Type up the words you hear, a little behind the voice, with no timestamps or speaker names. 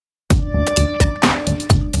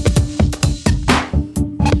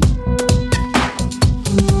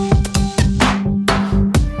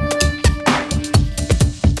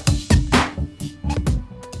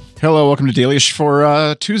Hello, welcome to Dailyish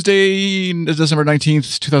for Tuesday, December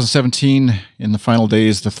 19th, 2017, in the final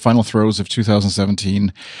days, the final throes of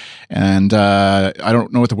 2017. And I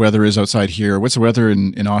don't know what the weather is outside here. What's the weather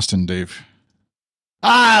in Austin, Dave?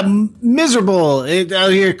 Miserable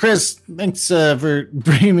out here. Chris, thanks for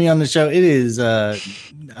bringing me on the show. It is a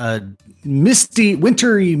misty,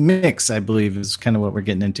 wintry mix, I believe, is kind of what we're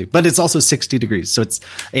getting into. But it's also 60 degrees, so it's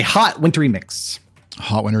a hot, wintry mix.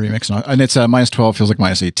 Hot wintry mix, and it's minus 12, feels like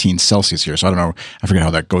minus 18 Celsius here. So I don't know. I forget how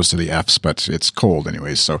that goes to the Fs, but it's cold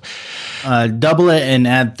anyways. So double it and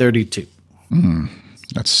add 32.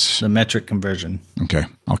 That's the metric conversion. Okay,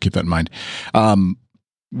 I'll keep that in mind.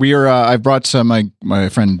 We are. I've brought my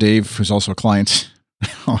friend Dave, who's also a client,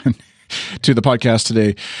 on to the podcast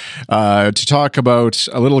today to talk about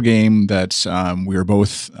a little game that we are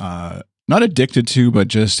both not addicted to, but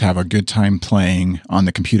just have a good time playing on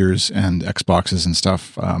the computers and Xboxes and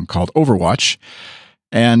stuff, called Overwatch.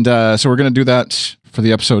 And so we're going to do that for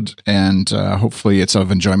the episode, and hopefully it's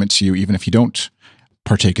of enjoyment to you, even if you don't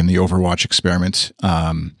partake in the Overwatch experiment.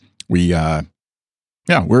 We're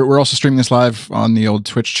also streaming this live on the old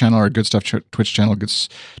Twitch channel, our Good Stuff Twitch channel,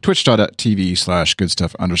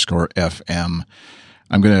 twitch.tv/goodstuff_FM.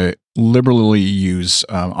 I'm going to liberally use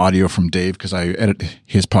audio from Dave because I edit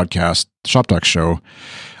his podcast, Shop Talk Show,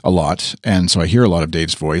 a lot. And so I hear a lot of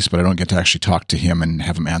Dave's voice, but I don't get to actually talk to him and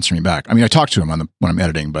have him answer me back. I mean, I talk to him when I'm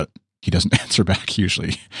editing, but he doesn't answer back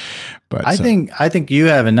usually. But I think you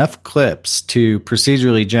have enough clips to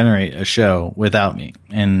procedurally generate a show without me.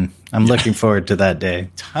 And I'm looking forward to that day.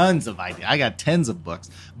 Tons of ideas. I got tens of books,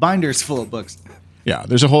 binders full of books. Yeah,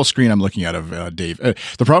 there's a whole screen I'm looking at of Dave. The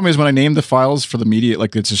problem is when I name the files for the media,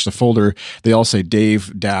 like it's just a folder, they all say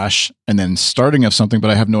Dave dash and then starting of something,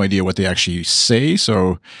 but I have no idea what they actually say.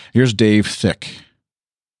 So here's Dave thick.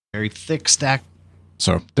 Very thick stack.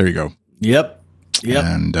 So there you go. Yep.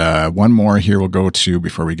 And one more here we'll go to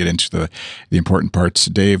before we get into the important parts.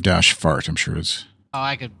 Dave dash fart, I'm sure is. Oh,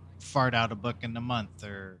 I could fart out a book in a month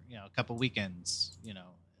or, a couple weekends,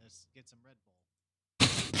 let's get some Red Bull.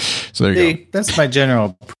 So there you go. That's my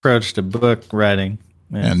general approach to book writing.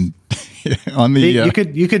 Yeah. And on the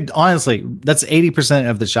you could honestly, that's 80%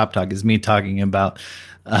 of the Shop Talk is me talking about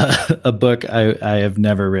a book I have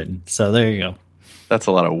never written. So there you go. That's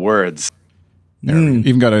a lot of words.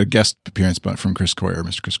 Even got a guest appearance from Chris Coyer,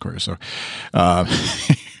 Mr. Chris Coyer. So I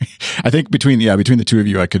think between the two of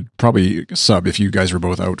you, I could probably sub if you guys were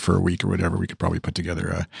both out for a week or whatever. We could probably put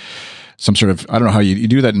together some sort of, I don't know how you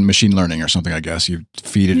do that in machine learning or something, I guess. You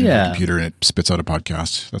feed it into the computer and it spits out a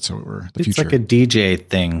podcast. That's how we're the future. It's like a DJ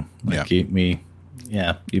thing.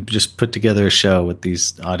 You just put together a show with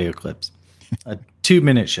these audio clips. A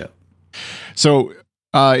 2-minute show. So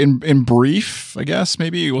in brief, I guess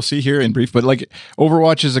maybe we'll see here in brief, but like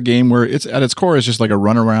Overwatch is a game where it's at its core is just like a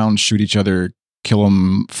run around, shoot each other, kill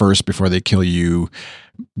them first before they kill you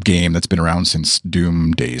game that's been around since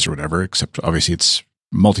Doom days or whatever, except obviously it's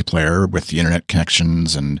multiplayer with the internet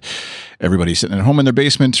connections and everybody sitting at home in their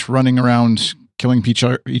basement running around killing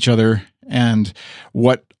each other. And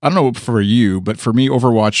what, I don't know for you, but for me,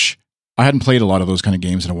 Overwatch, I hadn't played a lot of those kind of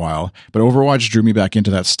games in a while, but Overwatch drew me back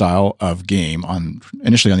into that style of game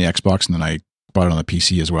initially on the Xbox, and then I bought it on the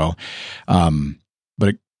PC as well. But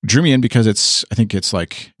it drew me in because I think it's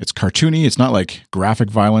cartoony. It's not like graphic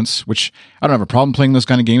violence, which I don't have a problem playing those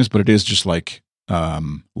kind of games, but it is just like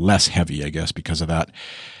less heavy, I guess, because of that.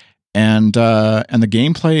 And the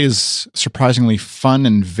gameplay is surprisingly fun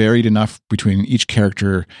and varied enough between each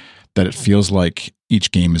character that it feels like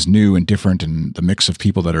each game is new and different, and the mix of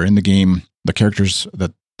people that are in the game, the characters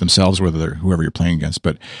that themselves, whether they're whoever you're playing against,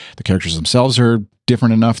 but the characters themselves are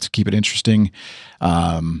different enough to keep it interesting.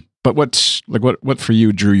 But what for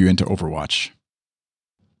you drew you into Overwatch?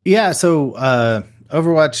 Yeah, so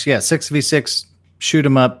Overwatch, 6v6 shoot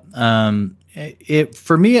 'em up.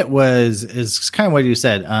 For me, is kind of what you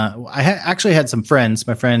said. I actually had some friends,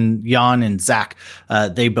 my friend Jan and Zach.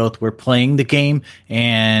 They both were playing the game,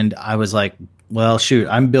 and I was like, well, shoot,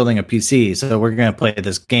 I'm building a PC, so we're going to play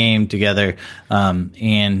this game together.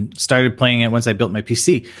 And started playing it once I built my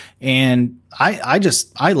PC. And I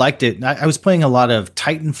liked it. I was playing a lot of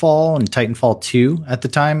Titanfall and Titanfall 2 at the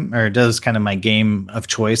time, or it was kind of my game of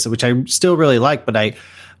choice, which I still really like. But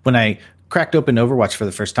when I cracked open Overwatch for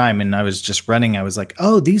the first time and I was just running, I was like,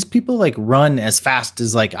 oh, these people like run as fast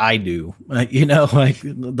as like I do, like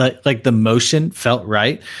the motion felt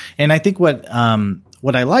right. And I think what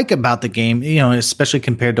I like about the game, especially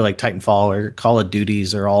compared to like Titanfall or Call of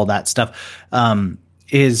Duties or all that stuff,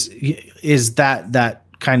 is that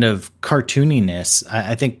kind of cartooniness.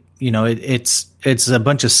 I think it's a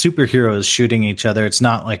bunch of superheroes shooting each other. It's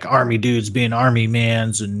not like army dudes being army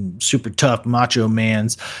mans and super tough macho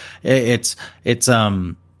mans. It's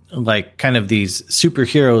like kind of these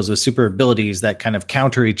superheroes with super abilities that kind of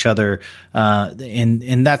counter each other.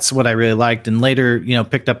 And that's what I really liked. And later,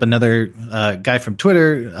 picked up another guy from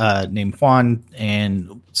Twitter named Juan.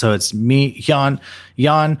 And so it's me, Jan,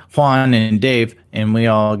 Juan, and Dave. And we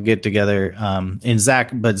all get together. And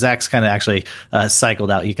Zach, but Zach's kind of actually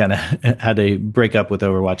cycled out. He kind of had a break up with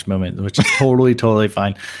Overwatch moment, which is totally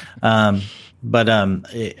fine. But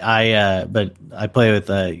I play with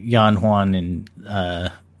Jan, Juan,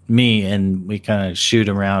 and me, and we kind of shoot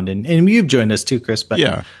around, and you've joined us too, Chris. But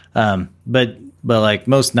yeah, but like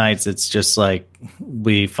most nights, it's just like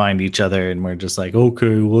we find each other, and we're just like, okay,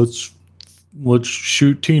 let's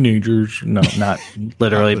shoot teenagers. No, not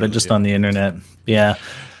literally, but just on the internet. Yeah.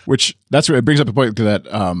 Which that's where it brings up a point that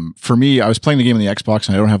for me, I was playing the game on the Xbox,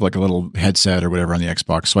 and I don't have like a little headset or whatever on the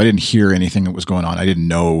Xbox, so I didn't hear anything that was going on. I didn't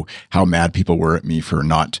know how mad people were at me for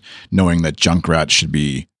not knowing that Junkrat should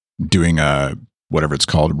be doing a whatever it's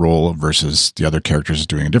called role versus the other characters is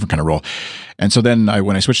doing a different kind of role. And so then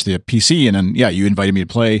when I switched to the PC, and then you invited me to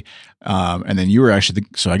play, and then you were actually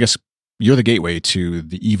so I guess you're the gateway to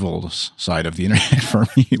the evil side of the internet for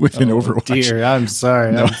me within Overwatch. Dear, I'm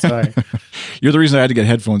sorry. No. I'm sorry. You're the reason I had to get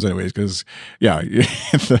headphones anyways, because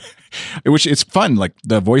which it's fun. Like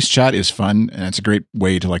the voice chat is fun, and it's a great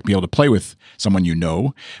way to like be able to play with someone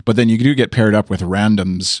but then you do get paired up with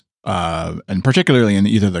randoms, and particularly in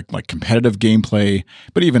either the like competitive gameplay,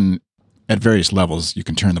 but even at various levels, you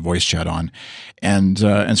can turn the voice chat on and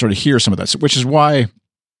sort of hear some of that, which is why.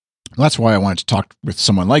 That's why I wanted to talk with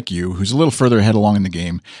someone like you, who's a little further ahead along in the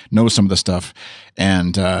game, knows some of the stuff,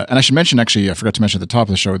 and I should mention, actually, I forgot to mention at the top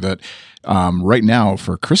of the show that right now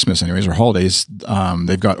for Christmas, anyways, or holidays,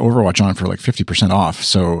 they've got Overwatch on for like 50% off.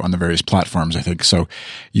 So on the various platforms, I think, so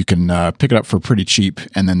you can pick it up for pretty cheap,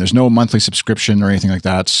 and then there's no monthly subscription or anything like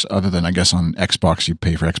that, other than I guess on Xbox you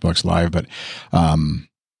pay for Xbox Live, but.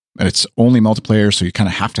 And it's only multiplayer, so you kind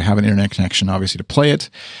of have to have an internet connection, obviously, to play it.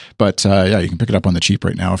 But you can pick it up on the cheap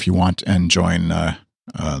right now if you want and join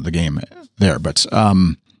the game there. But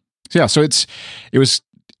so it was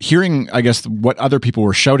hearing, I guess, what other people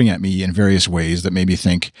were shouting at me in various ways that made me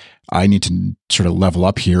think I need to sort of level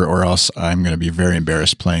up here, or else I'm going to be very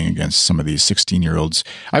embarrassed playing against some of these 16-year-olds.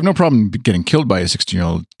 I have no problem getting killed by a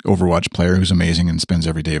 16-year-old Overwatch player who's amazing and spends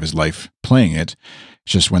every day of his life playing it.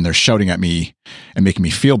 It's just when they're shouting at me and making me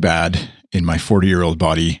feel bad in my 40-year-old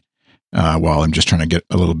body while I'm just trying to get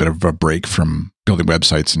a little bit of a break from building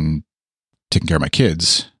websites and taking care of my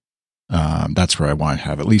kids. That's where I want to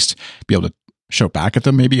have at least be able to shout back at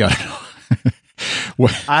them. Maybe, I don't know.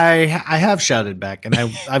 I have shouted back, and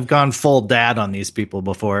I've gone full dad on these people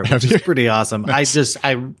before, which is pretty awesome. Nice.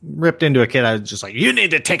 I ripped into a kid. I was just like, "You need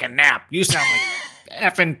to take a nap. You sound like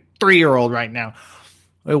an effing 3-year-old right now."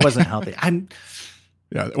 It wasn't healthy.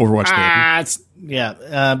 Overwatch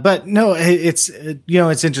therapy. But no, it's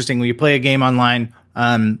it's interesting when you play a game online,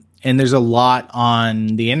 and there's a lot on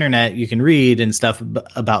the internet you can read and stuff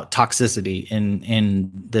about toxicity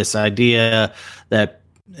and this idea that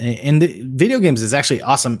in the video games is actually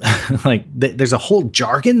awesome. Like there's a whole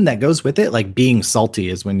jargon that goes with it. Like being salty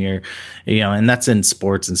is when you're, and that's in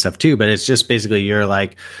sports and stuff too. But it's just basically you're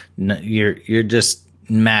like you're just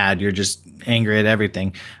mad. You're just angry at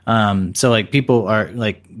everything. So like people are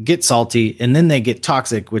like get salty, and then they get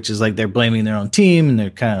toxic, which is like they're blaming their own team, and they're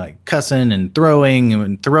kind of like cussing and throwing.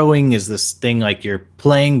 And throwing is this thing like you're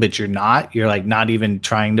playing, but you're not. You're like not even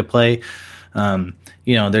trying to play.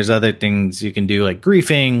 There's other things you can do like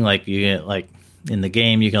griefing, like you get like in the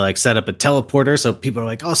game, you can like set up a teleporter. So people are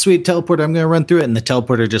like, "Oh, sweet teleporter, I'm going to run through it." And the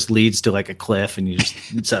teleporter just leads to like a cliff. And you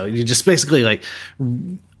just basically like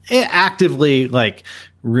actively like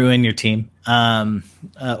ruin your team.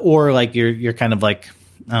 Or like you're kind of like,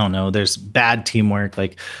 I don't know, there's bad teamwork.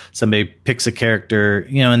 Like somebody picks a character,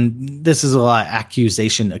 and this is a lot of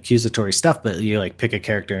accusatory stuff, but you like pick a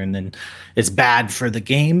character and then it's bad for the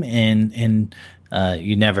game. And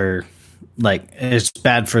you never like, it's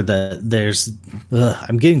bad for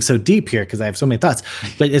I'm getting so deep here because I have so many thoughts,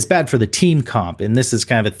 but it's bad for the team comp. And this is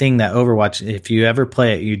kind of a thing that Overwatch, if you ever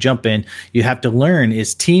play it, you jump in, you have to learn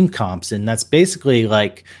is team comps. And that's basically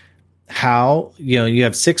like how, you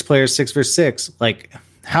have 6 players, 6 versus 6, like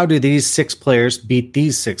how do these 6 players beat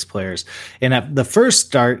these 6 players? And at the first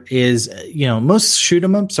start is, most shoot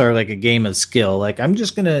 'em ups are like a game of skill. Like I'm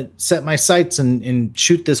just going to set my sights and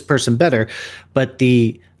shoot this person better. But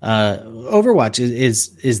the Overwatch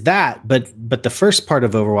is that, but the first part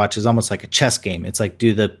of Overwatch is almost like a chess game. It's like,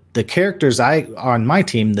 do the characters on my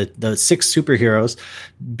team, the 6 superheroes,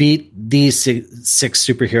 beat these six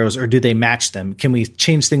superheroes, or do they match them? Can we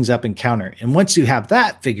change things up and counter? And once you have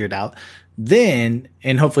that figured out, then,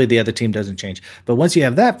 and hopefully the other team doesn't change, but once you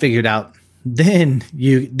have that figured out, then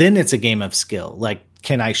it's a game of skill. Like,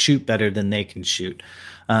 can I shoot better than they can shoot?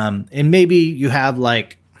 And maybe you have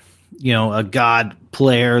like, a god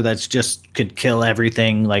player that's just could kill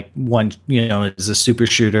everything, like one, is a super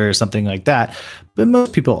shooter or something like that. But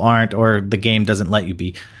most people aren't, or the game doesn't let you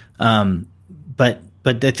be. But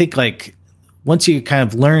I think like once you kind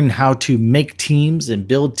of learn how to make teams and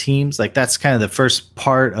build teams, like that's kind of the first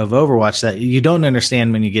part of Overwatch that you don't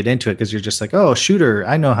understand when you get into it, because you're just like, oh, shooter,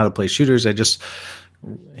 I know how to play shooters. I just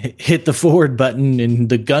hit the forward button and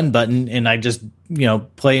the gun button, and I just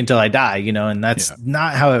play until I die, and that's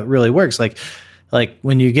not how it really works. Like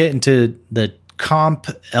when you get into the comp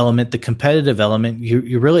element, the competitive element,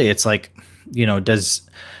 you really, it's like,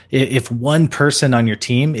 if one person on your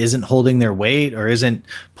team isn't holding their weight or isn't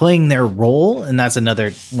playing their role, and that's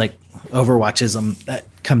another like Overwatchism that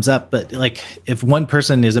comes up, but like if one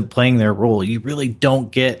person isn't playing their role, you really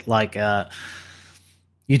don't get like I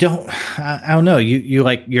don't know.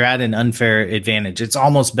 You're at an unfair advantage. It's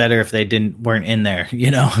almost better if they weren't in there,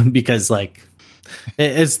 because like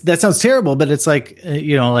that sounds terrible, but it's like,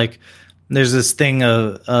 like there's this thing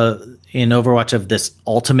of in Overwatch of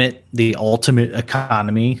the ultimate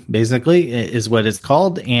economy, basically is what it's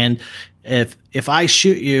called. And if I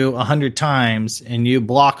shoot you 100 times and you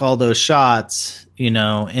block all those shots,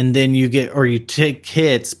 and then you take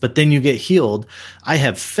hits, but then you get healed, I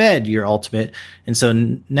have fed your ultimate. And so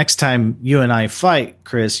next time you and I fight,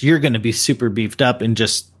 Chris, you're going to be super beefed up and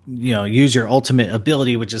just, use your ultimate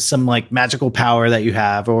ability, which is some like magical power that you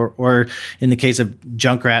have, or in the case of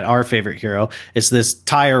Junkrat, our favorite hero, it's this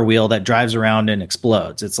tire wheel that drives around and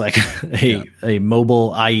explodes. It's like a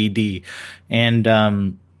mobile IED.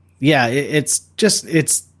 And, it's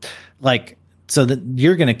like, so that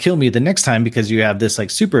you're going to kill me the next time because you have this like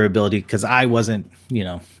super ability, because I wasn't,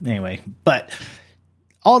 anyway. But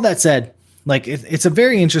all that said, like it's a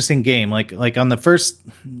very interesting game. Like on the first,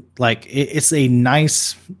 like it's a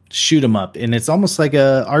nice shoot 'em up, and it's almost like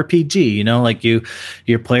a RPG. Like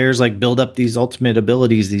your players like build up these ultimate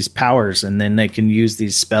abilities, these powers, and then they can use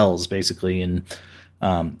these spells basically. And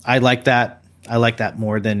I like that. I like that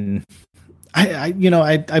more than.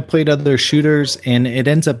 I played other shooters, and it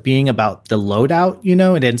ends up being about the loadout.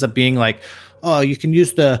 It ends up being like, oh, you can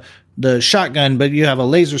use the shotgun, but you have a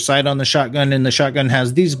laser sight on the shotgun, and the shotgun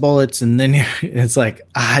has these bullets. And then it's like,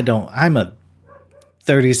 I'm a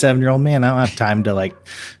 37-year-old man. I don't have time to like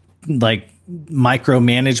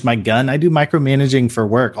micromanage my gun. I do micromanaging for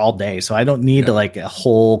work all day. So I don't need to like a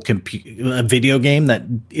whole a video game that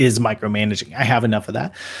is micromanaging. I have enough of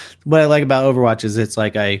that. What I like about Overwatch is it's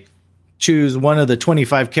like I choose one of the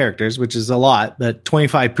 25 characters, which is a lot, but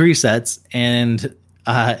 25 presets, and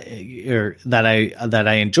that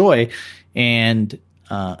I enjoy, and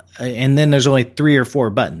then there's only 3 or 4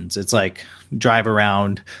 buttons. It's like drive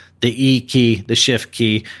around, the E key, the shift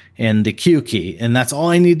key, and the Q key, and that's all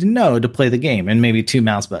I need to know to play the game, and maybe 2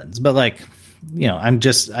 mouse buttons. But like,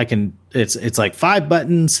 it's like 5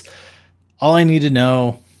 buttons, all I need to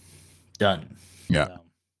know, done. Yeah.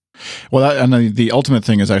 Well, and the ultimate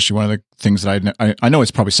thing is actually one of the things that I know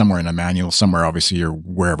it's probably somewhere in a manual somewhere, obviously, or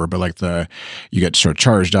wherever, but like you get sort of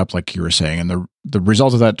charged up, like you were saying, and the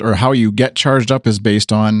result of that, or how you get charged up, is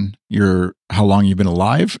based on how long you've been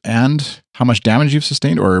alive and how much damage you've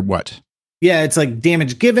sustained, or what? Yeah, it's like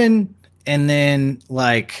damage given, and then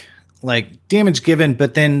like damage given,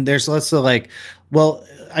 but then there's also like, well,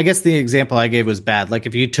 I guess the example I gave was bad. Like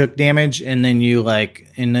if you took damage and then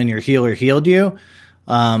your healer healed you,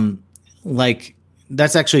 like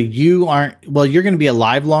that's actually, you're going to be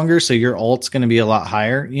alive longer, so your ult's going to be a lot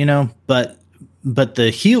higher, but the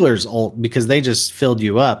healer's ult, because they just filled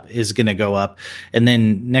you up, is going to go up. And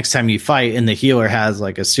then next time you fight and the healer has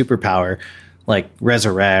like a superpower, like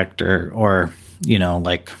resurrect or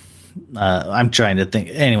like, I'm trying to think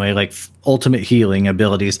anyway, like ultimate healing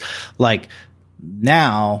abilities, like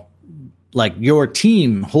now, like your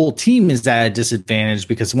whole team is at a disadvantage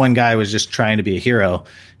because one guy was just trying to be a hero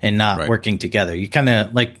and not working together. You kind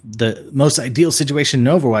of like, the most ideal situation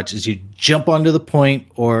in Overwatch is you jump onto the point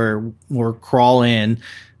or crawl in,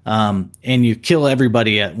 and you kill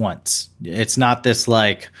everybody at once. It's not this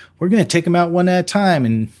like, we're going to take them out one at a time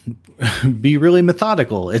and be really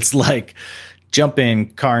methodical. It's like jump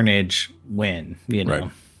in, carnage, win, Right.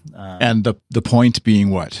 And the point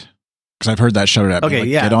being what? Because I've heard that shouted at me. Like,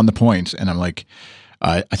 get on the point. And I'm like,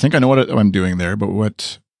 I think I know what I'm doing there, but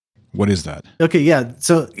what is that? Okay, yeah.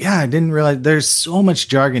 So yeah, I didn't realize there's so much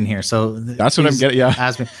jargon here. So That's what I'm getting. Yeah.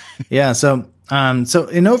 Ask me. Yeah. So so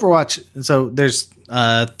in Overwatch, so there's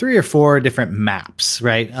 3 or 4 different maps,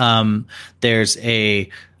 right? There's a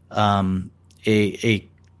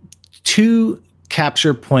 2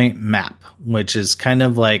 capture point map, which is kind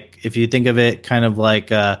of like, if you think of it, kind of like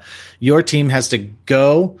your team has to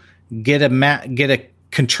go get a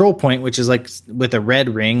control point, which is like with a red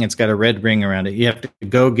ring. It's got a red ring around it. You have to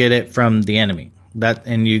go get it from the enemy.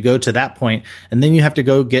 And you go to that point, and then you have to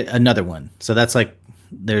go get another one. So that's like,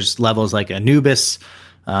 there's levels like Anubis,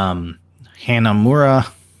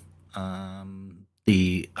 Hanamura,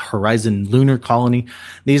 the Horizon Lunar Colony.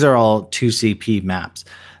 These are all 2CP maps.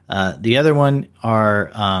 The other one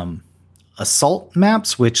are assault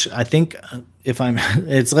maps, which I think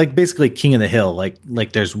it's like basically King of the Hill.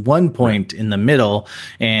 Like there's one point in the middle,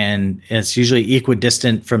 and it's usually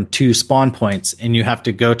equidistant from 2 spawn points, and you have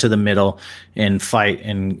to go to the middle and fight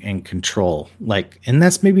and control. And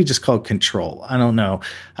that's maybe just called control. I don't know.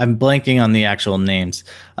 I'm blanking on the actual names.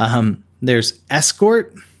 There's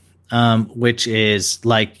escort, which is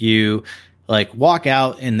like you walk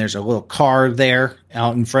out and there's a little car there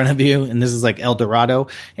out in front of you, and this is like El Dorado,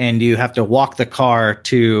 and you have to walk the car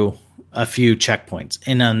to a few checkpoints.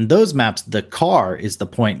 And on those maps, the car is the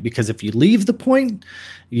point, because if you leave the point,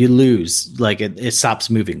 you lose. Like it stops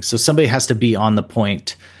moving. So somebody has to be on the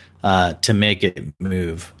point to make it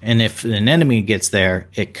move. And if an enemy gets there,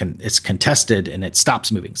 it's contested and it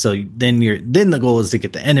stops moving. So then the goal is to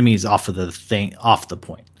get the enemies off the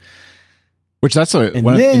point. Which that's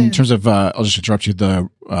in terms of, I'll just interrupt you, the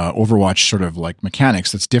Overwatch sort of like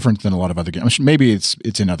mechanics, that's different than a lot of other games. Maybe it's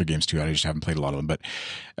in other games too. I just haven't played a lot of them, but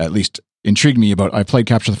at least intrigued me about, I played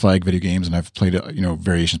Capture the Flag video games, and I've played,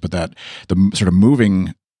 variations, but that the sort of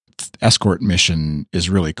moving escort mission is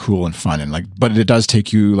really cool and fun. And but it does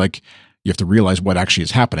take you, you have to realize what actually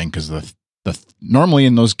is happening, because normally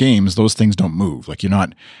in those games, those things don't move.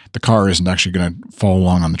 The car isn't actually going to fall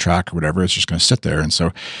along on the track or whatever. It's just going to sit there. And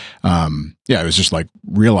so, it was just like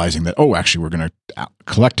realizing that, actually we're going to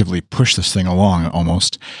collectively push this thing along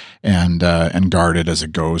almost, and guard it as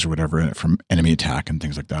it goes or whatever from enemy attack and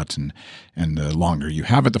things like that. And the longer you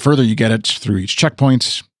have it, the further you get it through each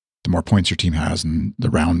checkpoint, the more points your team has, and the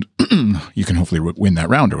round you can hopefully win that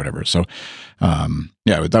round or whatever. So,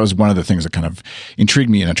 that was one of the things that kind of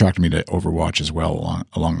intrigued me and attracted me to Overwatch as well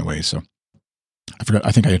along the way. So I forgot.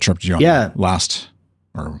 I think I interrupted you on the last.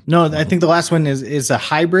 No, I think the last one is a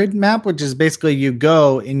hybrid map, which is basically you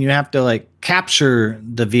go and you have to capture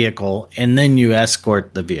the vehicle and then you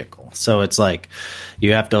escort the vehicle. So it's like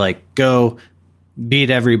you have to go beat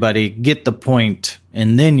everybody, get the point,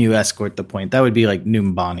 and then you escort the point. That would be like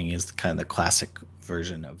Numbani is kind of the classic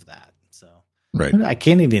version of that. So right, I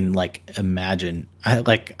can't even imagine.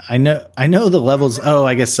 I know the levels. Oh,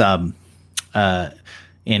 I guess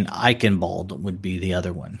in Eichenwald would be the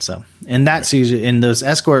other one. So, and that's usually in those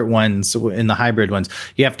escort ones, in the hybrid ones,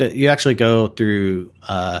 you actually go through,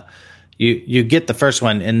 you get the first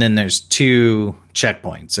one, and then there's 2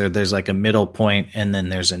 checkpoints, or there's a middle point, and then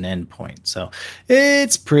there's an end point. So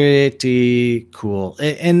it's pretty cool.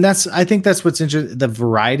 And I think that's what's interesting, the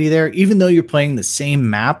variety there, even though you're playing the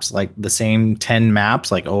same maps, the same 10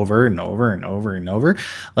 maps, over and over and over and over,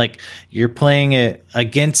 you're playing it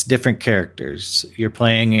against different characters. You're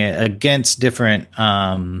playing it against different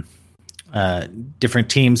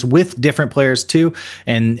teams with different players too,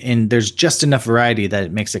 and there's just enough variety that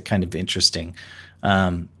it makes it kind of interesting.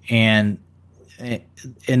 And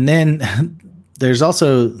then there's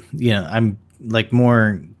also, I'm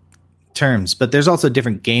more terms, but there's also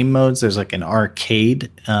different game modes. There's an arcade,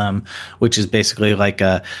 which is basically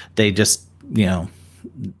they just,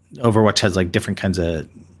 Overwatch has different kinds of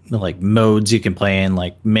modes you can play in.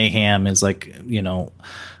 Mayhem is everyone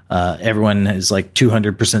is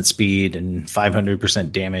 200% speed and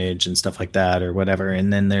 500% damage and stuff like that, or whatever.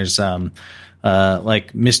 And then there's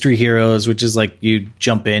mystery heroes, which is you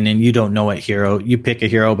jump in and you don't know what hero you pick, a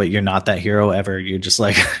hero, but you're not that hero ever. You're just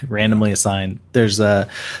randomly assigned. There's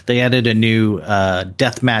they added a new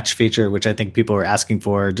deathmatch feature, which I think people are asking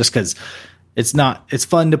for, just because it's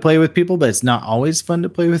fun to play with people, but it's not always fun to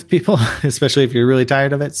play with people, especially if you're really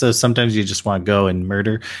tired of it. So sometimes you just want to go and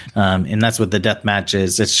murder. And that's what the deathmatch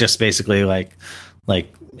is. It's just basically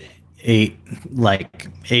eight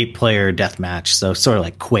player deathmatch. So sort of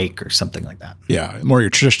like Quake or something like that. Yeah. More your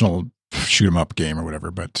traditional shoot 'em up game or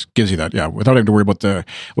whatever, but gives you that, without having to worry about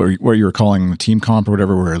what you were calling the team comp or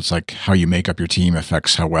whatever, where it's how you make up your team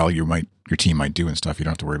affects how well your team might do and stuff. You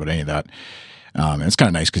don't have to worry about any of that. And it's kind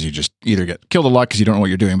of nice because you just either get killed a lot because you don't know what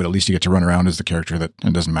you're doing, but at least you get to run around as the character that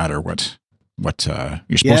it doesn't matter what you're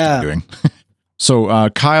supposed to be doing. So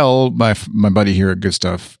Kyle, my buddy here at Good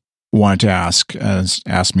Stuff, wanted to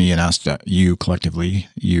ask me and asked you collectively,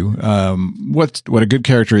 what a good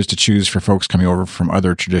character is to choose for folks coming over from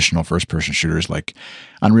other traditional first-person shooters like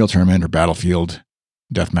Unreal Tournament or Battlefield,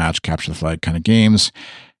 Deathmatch, Capture the Flag kind of games,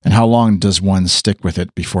 and how long does one stick with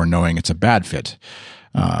it before knowing it's a bad fit?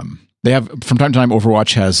 They have, from time to time,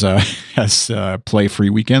 Overwatch has play free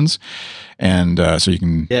weekends, and so you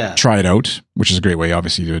can try it out, which is a great way,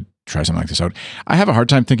 obviously, to try something like this out. I have a hard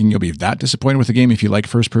time thinking you'll be that disappointed with the game if you like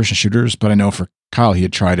first-person shooters, but I know for Kyle, he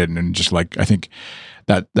had tried it, and just like, I think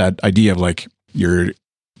that idea of like your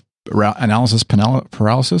analysis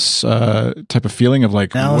paralysis type of feeling of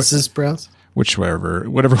like analysis paralysis.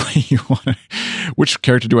 Whatever way you want to, which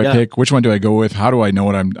character do I pick? Which one do I go with? How do I know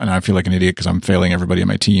and I feel like an idiot because I'm failing everybody on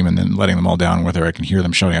my team and then letting them all down, whether I can hear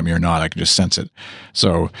them shouting at me or not. I can just sense it.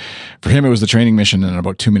 So for him, it was the training mission, and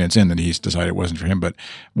about 2 minutes in that he decided it wasn't for him. But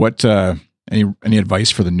what, any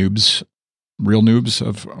advice for the noobs, real noobs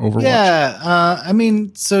of Overwatch? Yeah. I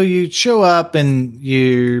mean, so you show up and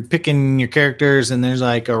you're picking your characters, and there's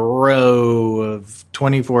like a row of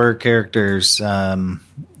 24 characters,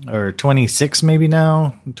 or 26 maybe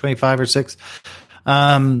now, 25 or 6.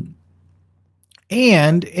 And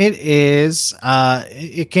it is,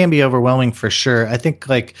 it can be overwhelming for sure. I think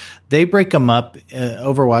like they break them up.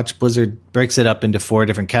 Overwatch Blizzard breaks it up into 4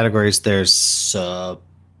 different categories. There's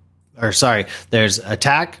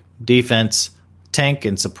attack, defense, tank,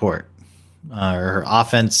 and support, or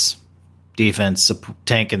offense, defense,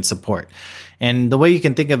 tank, and support. And the way you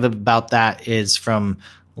can think of about that is from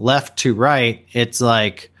left to right. It's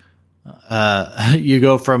like you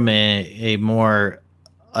go from a more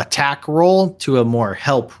attack role to a more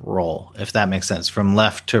help role, if that makes sense, from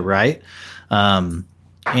left to right. And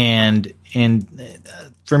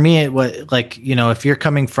for me, it was like, if you're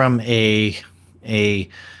coming from a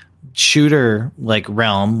shooter like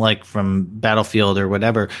realm, like from Battlefield or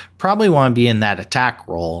whatever, probably want to be in that attack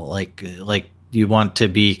role, like you want to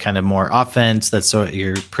be kind of more offense. That's what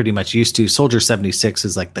you're pretty much used to. Soldier 76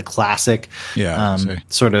 is like the classic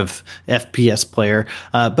sort of FPS player.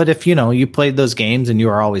 But if, you played those games and you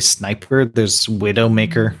are always sniper, there's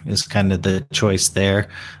Widowmaker is kind of the choice there.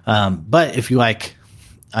 But if you like,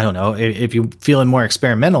 I don't know, if you're feeling more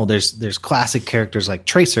experimental, there's classic characters like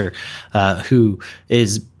Tracer, who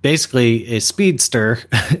is basically a speedster.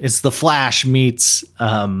 It's the Flash meets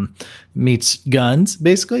guns,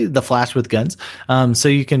 basically the Flash with guns. So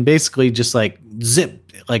you can basically just like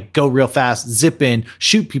go real fast, zip in,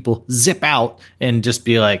 shoot people, zip out, and just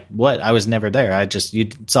be like, what? I was never there. You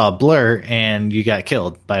saw a blur and you got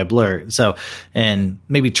killed by a blur. So, and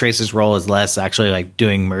maybe Tracer's role is less actually like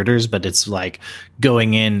doing murders, but it's like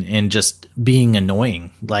going in and just being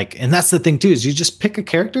annoying. Like, and that's the thing too, is you just pick a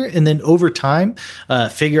character and then over time,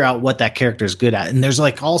 figure out what that character is good at. And there's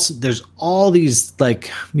all these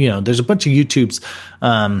like, there's a bunch of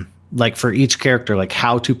YouTubes, like for each character, like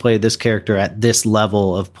how to play this character at this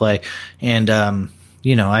level of play. And,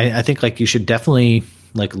 I think like you should definitely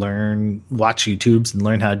like watch YouTubes and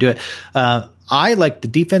learn how to do it. I like the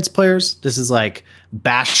defense players. This is like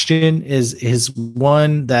Bastion is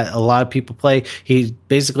one that a lot of people play. He's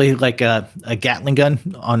basically like a Gatling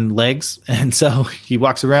gun on legs. And so he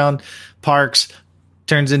walks around, parks,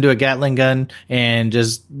 turns into a Gatling gun, and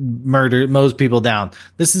just mows people down.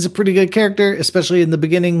 This is a pretty good character, especially in the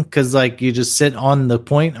beginning, because like you just sit on the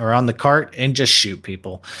point or on the cart and just shoot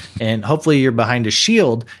people, and hopefully you're behind a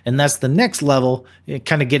shield, and that's the next level,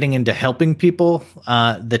 kind of getting into helping people.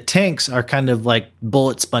 The tanks are kind of like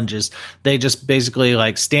bullet sponges. They just basically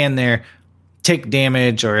like stand there, take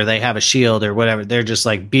damage, or they have a shield or whatever. They're just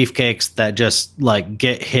like beefcakes that just like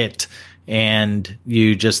get hit, and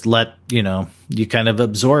you just you kind of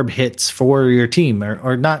absorb hits for your team,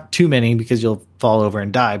 or not too many because you'll fall over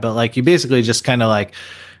and die. But like you basically just kind of like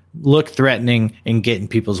look threatening and get in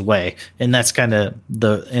people's way. And that's kind of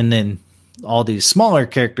and then all these smaller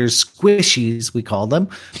characters, squishies, we call them,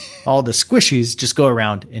 all the squishies just go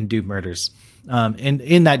around and do murders. And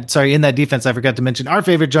in that defense, I forgot to mention our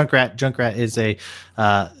favorite Junkrat. Junkrat is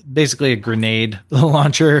basically a grenade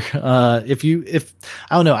launcher. If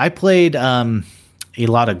I don't know, I played a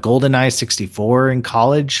lot of GoldenEye 64 in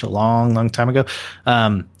college a long time ago.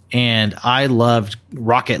 And I loved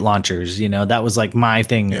rocket launchers. That was like my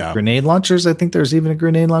thing. Yeah. Grenade launchers. I think there's even a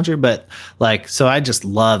grenade launcher, but like, so I just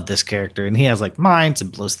love this character, and he has like mines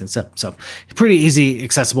and blows things up. So pretty easy,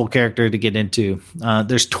 accessible character to get into.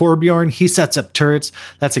 There's Torbjorn. He sets up turrets.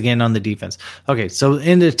 That's again on the defense. Okay. So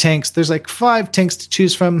in the tanks, there's like 5 tanks to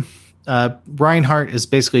choose from. Reinhardt is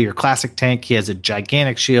basically your classic tank. He has a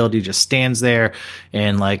gigantic shield. He just stands there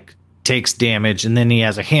and like takes damage, and then he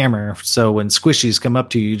has a hammer. So when squishies come up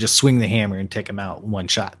to you, you just swing the hammer and take them out in one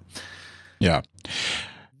shot. Yeah.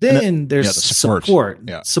 Then there's the support.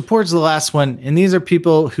 Yeah. Support's the last one, and these are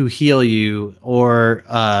people who heal you or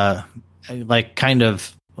like kind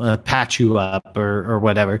of patch you up or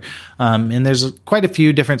whatever. And there's quite a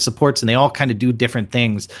few different supports, and they all kind of do different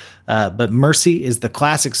things. But Mercy is the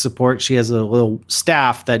classic support. She has a little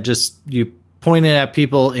staff that just you point it at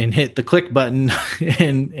people and hit the click button,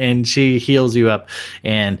 and she heals you up.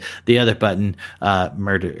 And the other button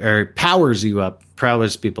powers you up,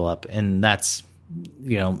 powers people up, and that's.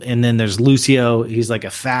 And then there's Lucio. He's like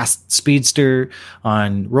a fast speedster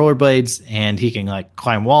on rollerblades, and he can like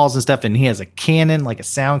climb walls and stuff. And he has a cannon, like a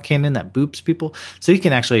sound cannon that boops people. So he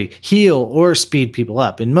can actually heal or speed people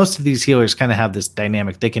up. And most of these healers kind of have this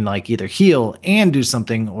dynamic. They can like either heal and do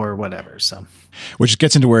something or whatever. So, which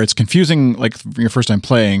gets into where it's confusing, like your first time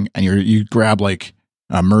playing, and you grab like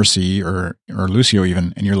Mercy or Lucio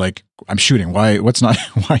even, and you're like, I'm shooting. Why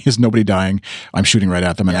is nobody dying? I'm shooting right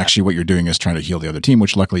at them. And actually what you're doing is trying to heal the other team,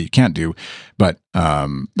 which luckily you can't do. But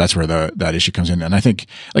that's where that issue comes in. And I think,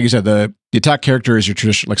 like you said, the attack character is your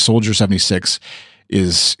traditional, like Soldier 76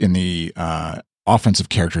 is in the offensive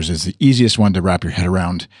characters is the easiest one to wrap your head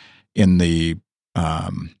around in the,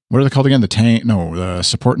 what are they called again? The tank? No, the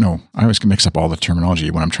support. No, I always mix up all the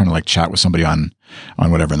terminology when I'm trying to like chat with somebody on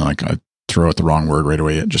whatever. And then like, throw out the wrong word right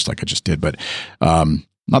away, just like I just did. But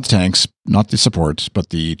not the tanks, not the support, but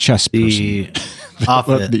the chess person.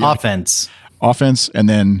 Offense. Offense, and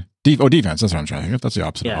then defense. That's what I'm trying to think of. That's the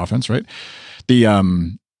opposite of offense, right? The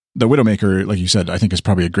Widowmaker, like you said, I think is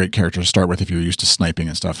probably a great character to start with if you're used to sniping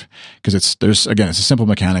and stuff. Because it's a simple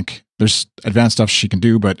mechanic. There's advanced stuff she can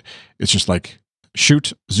do, but it's just like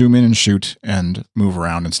shoot, zoom in and shoot, and move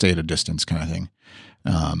around and stay at a distance kind of thing.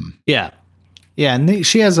 Yeah, and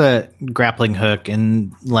she has a grappling hook,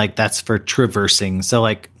 and like that's for traversing. So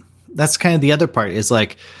like that's kind of the other part is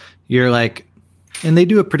like you're like, and they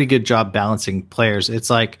do a pretty good job balancing players. It's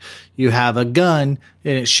like you have a gun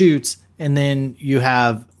and it shoots, and then you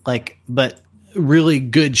have like, but really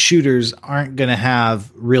good shooters aren't going to have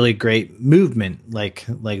really great movement. Like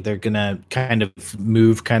they're going to kind of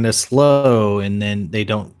move kind of slow, and then they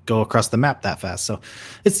don't go across the map that fast. So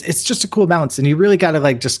it's just a cool balance, and you really got to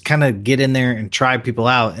like just kind of get in there and try people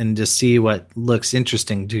out and just see what looks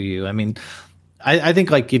interesting to you. I mean, I think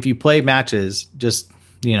like if you play matches, just,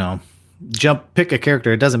 pick a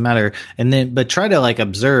character, it doesn't matter. But try to like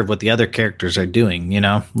observe what the other characters are doing,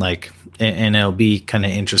 like, and it'll be kind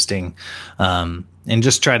of interesting. And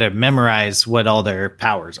just try to memorize what all their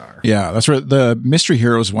powers are. Yeah, that's where the Mystery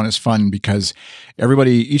Heroes one is fun, because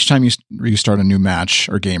each time you start a new match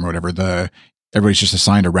or game or whatever, everybody's just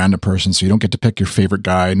assigned a random person, so you don't get to pick your favorite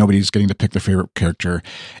guy. Nobody's getting to pick their favorite character.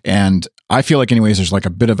 And I feel like anyways, there's like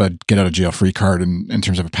a bit of a get out of jail free card in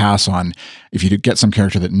terms of a pass on if you get some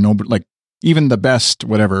character that nobody, like even the best,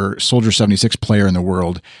 whatever, Soldier 76 player in the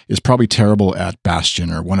world is probably terrible at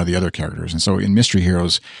Bastion or one of the other characters. And so in Mystery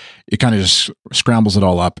Heroes, it kind of just scrambles it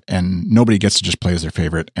all up, and nobody gets to just play as their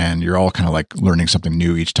favorite. And you're all kind of like learning something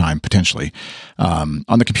new each time, potentially. On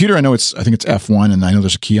the computer, I think it's F1, and I know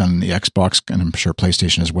there's a key on the Xbox, and I'm sure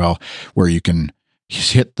PlayStation as well, where you can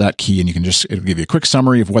hit that key and it'll give you a quick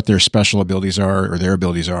summary of what their special abilities are or their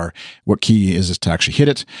abilities are, what key is to actually hit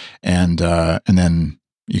it. And then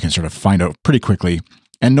you can sort of find out pretty quickly.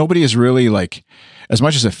 And nobody is really like, as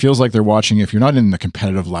much as it feels like they're watching, if you're not in the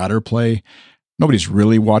competitive ladder play, nobody's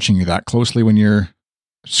really watching you that closely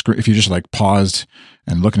if you just like paused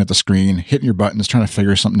and looking at the screen, hitting your buttons, trying to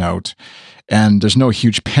figure something out. And there's no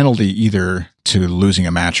huge penalty either to losing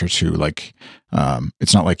a match or two. Like,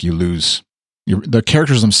 it's not like you lose. The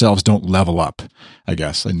characters themselves don't level up, I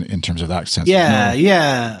guess, in terms of that sense.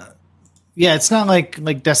 Yeah, it's not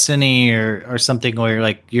like Destiny or something where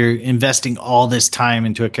like you're investing all this time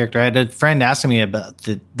into a character. I had a friend asking me about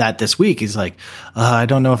that this week. He's like, I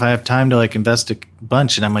don't know if I have time to like invest a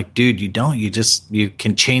bunch. And I'm like, dude, you don't. You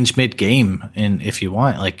can change mid game, and if you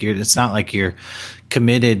want, like it's not like you're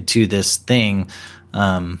committed to this thing,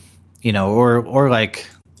 or like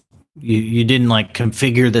you didn't like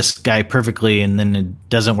configure this guy perfectly, and then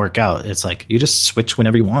doesn't work out, it's like you just switch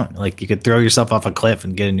whenever you want. Like you could throw yourself off a cliff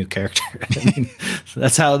and get a new character. I mean,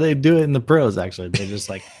 that's how they do it in the pros. Actually, they're just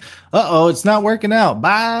like, it's not working out.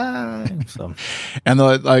 Bye. So, and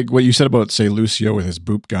like what you said about, say, Lucio with his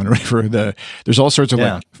boop gun or whatever, there's all sorts of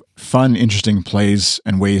like fun, interesting plays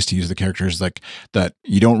and ways to use the characters like that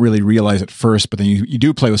you don't really realize at first, but then you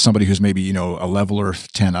do play with somebody who's maybe, a level or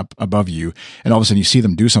 10 up above you, and all of a sudden you see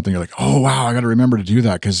them do something, you're like, oh wow, I got to remember to do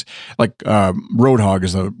that, because like Roadhog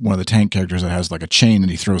is one of the tank characters that has like a chain that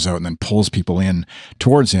he throws out and then pulls people in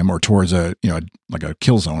towards him or towards a like a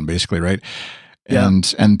kill zone basically, right?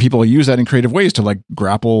 And people use that in creative ways to like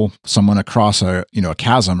grapple someone across a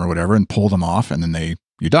chasm or whatever and pull them off, and then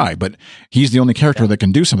you die. But he's the only character that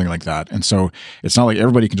can do something like that. And so it's not like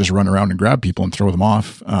everybody can just run around and grab people and throw them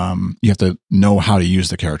off. You have to know how to use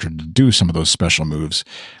the character to do some of those special moves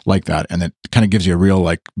like that. And it kind of gives you a real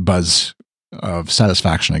like buzz of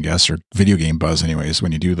satisfaction, I guess, or video game buzz anyways,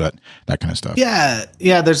 when you do that kind of stuff. Yeah.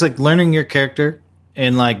 Yeah. There's like learning your character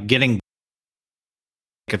and like getting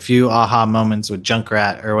a few aha moments with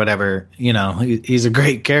Junkrat or whatever, he's a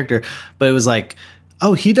great character, but it was like,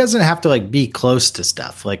 oh, he doesn't have to like be close to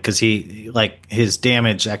stuff, like, cause he like his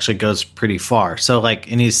damage actually goes pretty far. So like,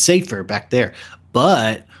 and he's safer back there.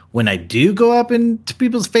 But when I do go up into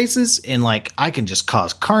people's faces and like, I can just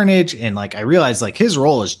cause carnage. And like, I realize like his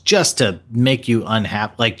role is just to make you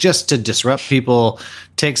unhappy, like just to disrupt people,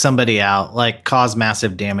 take somebody out, like cause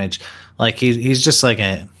massive damage. Like he's just like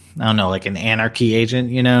like an anarchy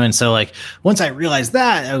agent, and so like once I realized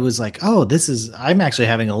that, I was like, oh, I'm actually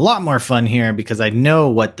having a lot more fun here because I know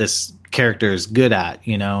what this character is good at,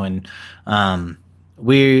 and I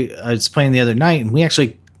was playing the other night and we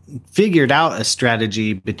actually figured out a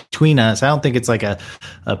strategy between us. I don't think it's like a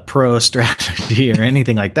pro strategy or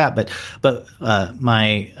anything like that, but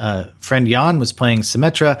my friend Jan was playing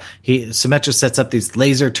Symmetra. Symmetra sets up these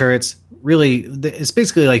laser turrets. Really, it's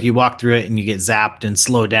basically like you walk through it and you get zapped and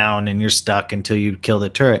slow down and you're stuck until you kill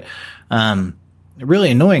the turret.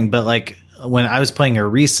 Really annoying. But like when I was playing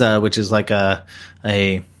Orisa, which is like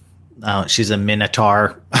she's a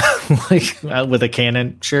minotaur, like with a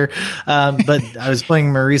cannon, sure. But I was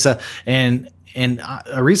playing Marisa, and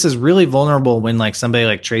Orisa is really vulnerable when like somebody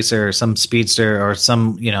like Tracer or some speedster or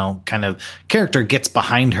some kind of character gets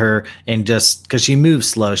behind her, and just because she moves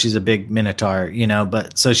slow, she's a big minotaur,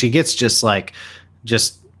 but so she gets just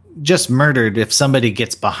murdered if somebody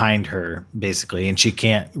gets behind her basically, and she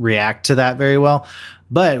can't react to that very well.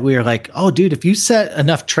 But we were like, oh, dude, if you set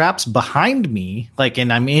enough traps behind me, like,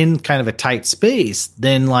 and I'm in kind of a tight space,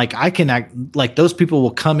 then like I can act like those people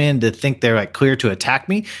will come in to think they're like clear to attack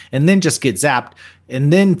me and then just get zapped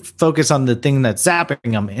and then focus on the thing that's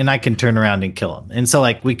zapping them, and I can turn around and kill them. And so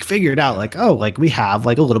like we figured out like, oh, like we have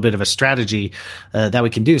like a little bit of a strategy that we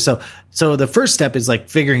can do. So the first step is like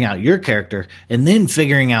figuring out your character and then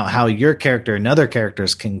figuring out how your character and other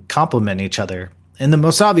characters can complement each other. And the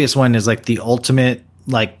most obvious one is like the ultimate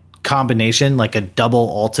like combination, like a double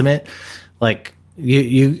ultimate. Like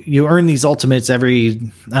you earn these ultimates every,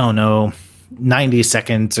 I don't know, 90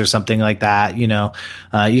 seconds or something like that. You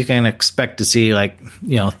can expect to see like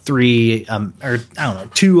 3 or I don't know,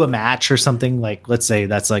 2 a match or something. Like let's say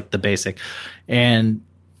that's like the basic, and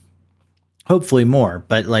hopefully more,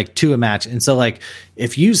 but like 2 a match. And so like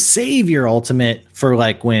if you save your ultimate for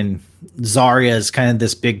like when Zarya is kind of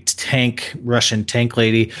this big tank, Russian tank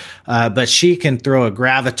lady, but she can throw a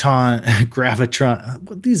gravitron.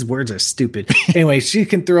 These words are stupid. Anyway, she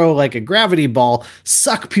can throw like a gravity ball,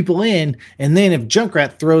 suck people in, and then if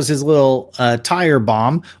Junkrat throws his little tire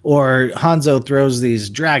bomb, or Hanzo throws these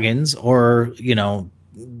dragons, or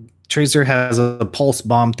Tracer has a pulse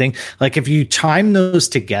bomb thing. Like if you time those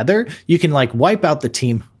together, you can like wipe out the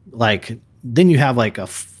team. Like then you have like a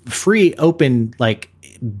free open like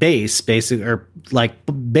base, or like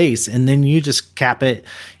base, and then you just cap it,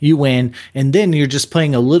 you win, and then you're just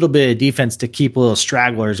playing a little bit of defense to keep little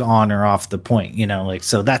stragglers on or off the point, like,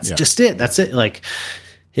 so that's just it. That's it. Like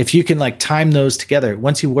if you can like time those together,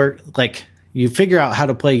 once you work, like you figure out how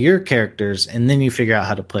to play your characters, and then you figure out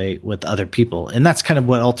how to play with other people. And that's kind of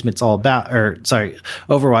what Ultimate's all about,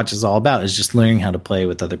 Overwatch is all about, is just learning how to play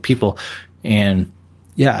with other people. And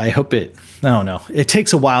yeah, I don't know. It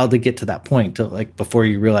takes a while to get to that point, to like before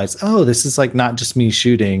you realize, oh, this is like not just me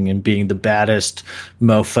shooting and being the baddest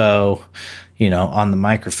mofo, on the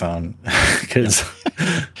microphone. Because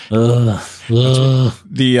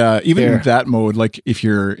even that mode, like if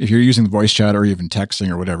you're using voice chat or even texting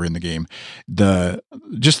or whatever in the game,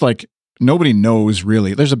 just like nobody knows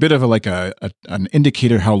really. There's a bit of an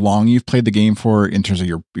indicator how long you've played the game for in terms of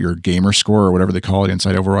your gamer score or whatever they call it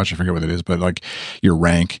inside Overwatch. I forget what it is, but like your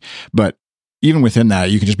rank. But even within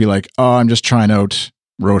that, you can just be like, oh, I'm just trying out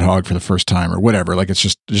Roadhog for the first time or whatever. Like it's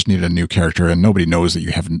just needed a new character, and nobody knows that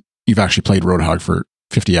you've actually played Roadhog for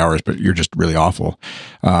 50 hours, but you're just really awful.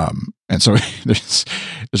 And so there's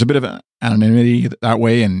a bit of anonymity that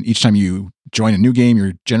way. And each time you join a new game,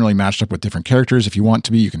 you're generally matched up with different characters. If you want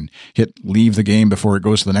to be, you can hit leave the game before it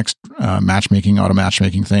goes to the next auto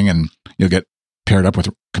matchmaking thing, and you'll get paired up with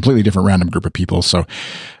a completely different random group of people. So,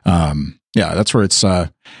 yeah, that's where it's, I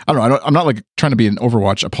don't know. I'm not like trying to be an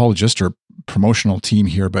Overwatch apologist or promotional team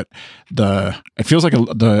here, but it feels like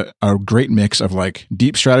a great mix of like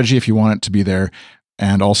deep strategy if you want it to be there,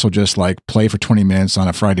 and also just like play for 20 minutes on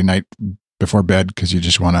a Friday night before bed because you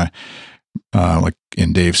just want to, like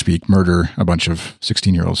in Dave speak, murder a bunch of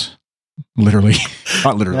 16-year-olds. Literally,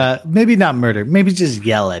 not literally. Maybe not murder. Maybe just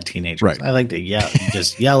yell at teenagers. Right. I like to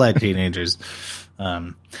just yell at teenagers.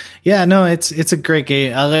 Yeah, no, it's a great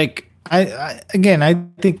game. I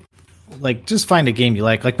think like just find a game you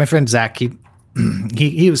like. Like my friend Zach,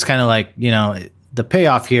 he was kind of like, the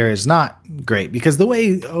payoff here is not great because the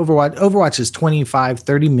way Overwatch is 25,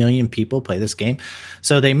 30 million people play this game.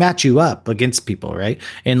 So they match you up against people, right?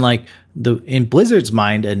 And like in Blizzard's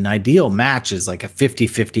mind, an ideal match is like a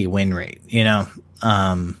 50-50 win rate,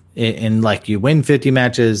 and like you win 50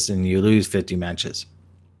 matches and you lose 50 matches.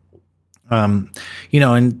 And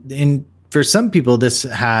for some people, this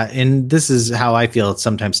is how I feel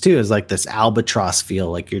sometimes too, is like this albatross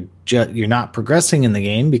feel, like you're not progressing in the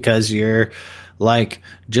game because you're like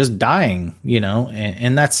just dying,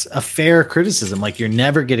 and that's a fair criticism. Like you're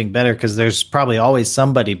never getting better because there's probably always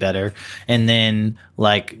somebody better. And then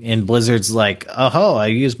like in Blizzard's like, oh, I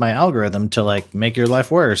use my algorithm to like make your life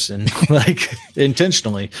worse and like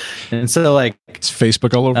intentionally. And so like it's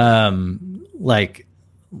Facebook all over.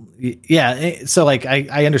 Yeah. So like,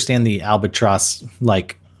 I understand the albatross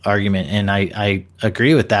like argument and I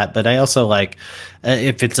agree with that, but I also like,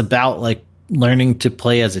 if it's about like learning to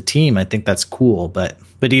play as a team, I think that's cool. But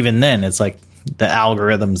even then it's like the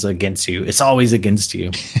algorithm's against you. It's always against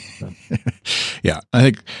you. Yeah. I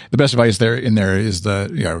think the best advice there is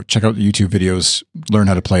check out the YouTube videos, learn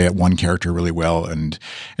how to play at one character really well, and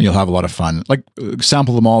you'll have a lot of fun. Like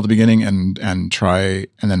sample them all at the beginning and try,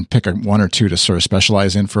 and then pick one or two to sort of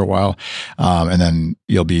specialize in for a while. And then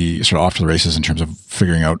you'll be sort of off to the races in terms of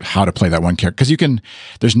figuring out how to play that one character. Cause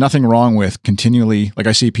there's nothing wrong with continually, like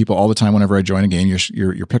I see people all the time whenever I join a game,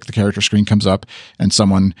 your pick the character screen comes up and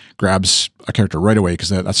someone grabs a character right away because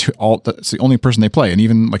that's the only person they play. And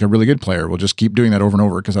even like a really good player will just keep doing that over and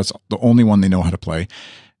over because that's the only one they know how to play.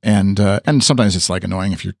 And sometimes it's like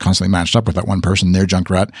annoying if you're constantly matched up with that one person, they're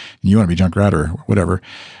Junkrat and you want to be Junkrat or whatever.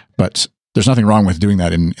 But there's nothing wrong with doing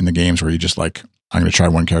that in the games where you just like, I'm going to try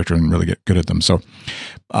one character and really get good at them. So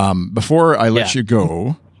before I let you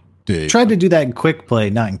go, Dave, try to do that in quick play,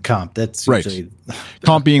 not in comp. That's usually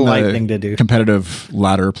comp being the thing to do. Competitive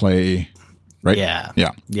ladder play, right? Yeah.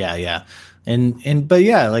 But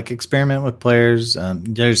yeah, like experiment with players.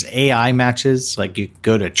 There's AI matches. Like you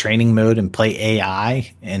go to training mode and play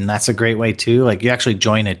AI, and that's a great way too. Like you actually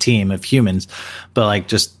join a team of humans, but like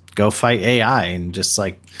just go fight AI and just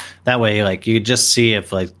like that way, like you just see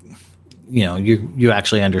if like, you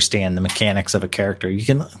actually understand the mechanics of a character. You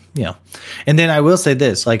can, and then I will say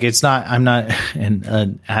this, like I'm not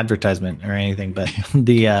an advertisement or anything, but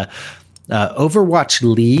the Overwatch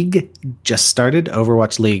League just started,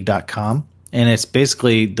 overwatchleague.com. And it's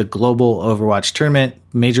basically the global Overwatch tournament,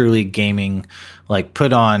 Major League Gaming, like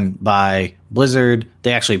put on by Blizzard.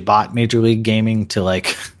 They actually bought Major League Gaming to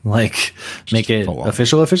like make it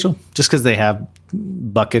official, just because they have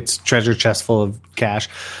buckets, treasure chests full of cash.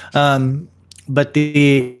 But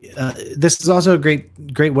this is also a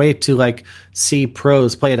great way to like see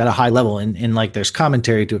pros play it at a high level, and like there's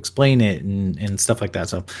commentary to explain it and stuff like that.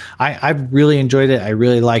 So I've really enjoyed it. I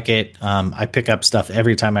really like it. I pick up stuff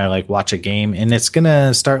every time I like watch a game, and it's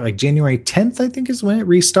gonna start like January 10th, I think is when it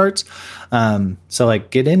restarts. So like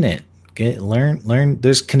get in it. Learn.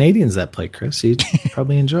 There's Canadians that play, Chris. You'd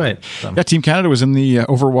probably enjoy it. So. Yeah, Team Canada was in the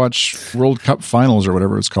Overwatch World Cup Finals or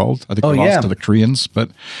whatever it's called. I think they lost to the Koreans,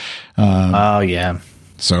 but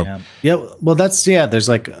So well,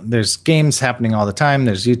 there's games happening all the time.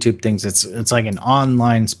 There's YouTube things. It's like an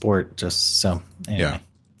online sport. Just so anyway.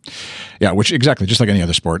 Yeah, which exactly just like any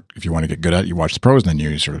other sport. If you want to get good at it, you watch the pros, and then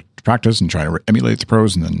you sort of practice and try to emulate the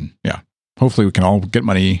pros, and then hopefully we can all get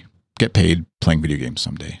money. Get paid playing video games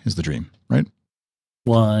someday is the dream, right?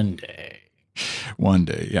 One day,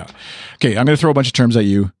 yeah. Okay, I'm going to throw a bunch of terms at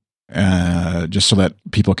you just so that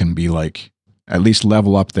people can be like, at least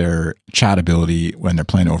level up their chat ability when they're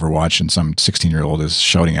playing Overwatch and some 16-year-old is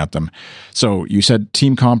shouting at them. So you said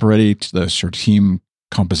team comp already, the sort of team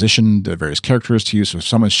composition, the various characters to use. So if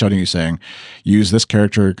someone's shouting you saying, use this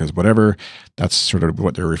character because whatever, that's sort of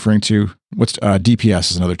what they're referring to. What's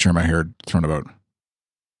DPS is another term I heard thrown about.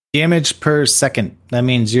 Damage per second. That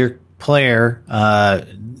means your player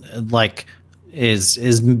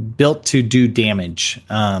is built to do damage.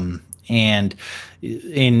 And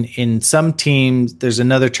in some teams, there's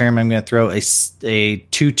another term I'm going to throw, a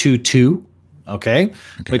 2-2-2. Okay.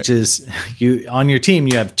 Which is you on your team,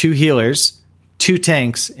 you have 2 healers, 2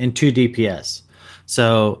 tanks, and 2 DPS.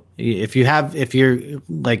 So if you're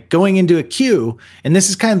like going into a queue, and this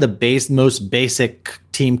is kind of the most basic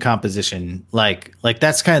team composition, like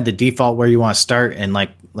that's kind of the default where you want to start and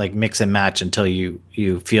like mix and match until you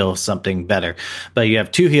feel something better. But you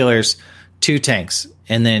have 2 healers, 2 tanks,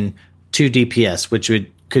 and then 2 DPS, which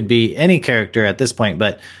could be any character at this point,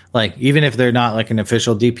 but like even if they're not like an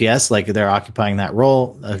official DPS, like they're occupying that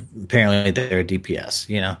role, apparently they're a DPS,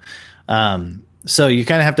 you know. So you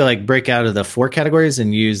kind of have to like break out of the 4 categories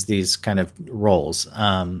and use these kind of roles.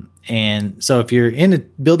 And so if you're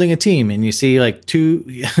building a team and you see like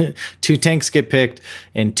 2 tanks get picked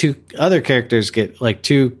and 2 other characters get like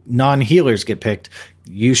 2 non-healers get picked,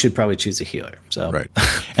 you should probably choose a healer. So right.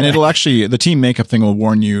 And it'll actually, the team makeup thing will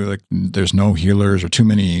warn you like there's no healers or too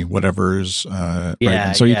many whatevers. Yeah.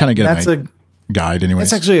 Right? So you kind of get a guide anyway.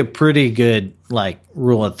 It's actually a pretty good like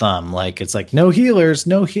rule of thumb. Like it's like no healers,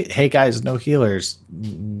 hey guys, no healers.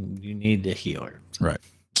 You need a healer. Right.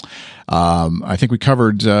 I think we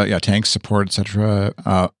covered tanks, support, etc.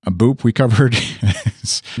 A boop we covered.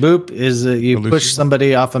 Boop is you push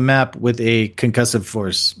somebody off a map with a concussive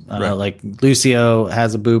force. Right. Like Lucio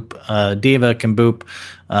has a boop. Diva can boop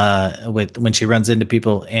with when she runs into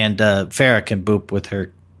people, and Pharah can boop with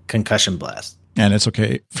her concussion blast. And it's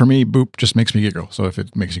okay. For me, boop just makes me giggle. So if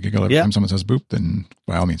it makes you giggle every time someone says boop, then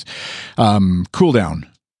by all means. Cooldown.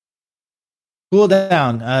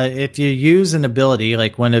 Cooldown. If you use an ability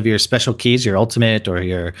like one of your special keys, your ultimate or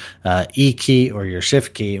your E key or your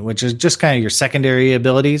shift key, which is just kind of your secondary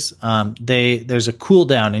abilities, there's a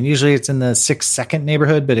cooldown, and usually it's in the 6-second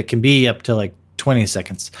neighborhood, but it can be up to like 20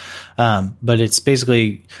 seconds. But it's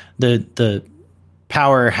basically the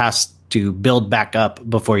power has to build back up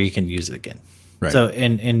before you can use it again. Right. So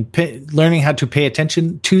learning how to pay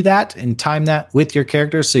attention to that and time that with your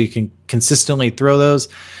character so you can consistently throw those.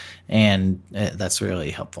 And that's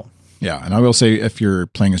really helpful. Yeah, and I will say if you're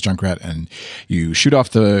playing as Junkrat and you shoot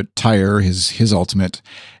off the tire, his ultimate,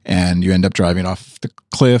 and you end up driving off the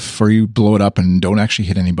cliff or you blow it up and don't actually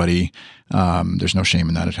hit anybody, there's no shame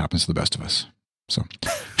in that. It happens to the best of us. So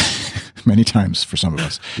many times for some of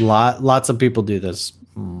us. Lots of people do this.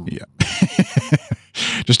 Yeah.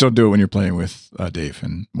 Just don't do it when you're playing with Dave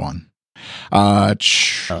and Juan.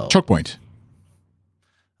 Choke point.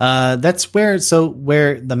 That's where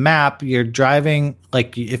the map you're driving,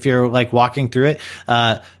 like if you're like walking through it,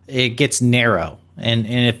 it gets narrow. And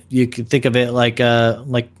if you could think of it like I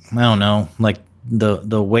don't know, like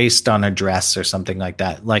the waist on a dress or something like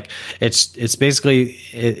that. Like it's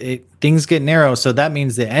basically things get narrow. So that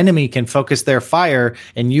means the enemy can focus their fire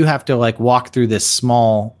and you have to like walk through this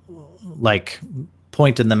small like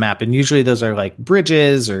point in the map. And usually those are like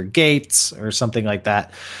bridges or gates or something like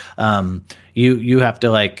that. You have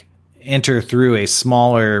to like enter through a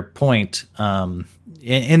smaller point. And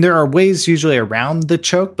there are ways usually around the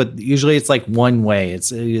choke, but usually it's like one way.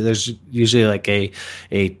 There's usually like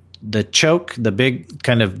the choke, the big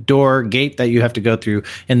kind of door gate that you have to go through,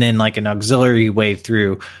 and then like an auxiliary way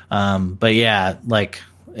through. But yeah, like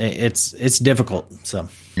it's difficult. So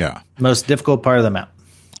yeah, most difficult part of the map.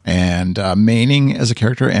 And maining as a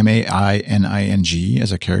character, MAINING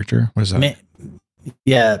as a character. What is that?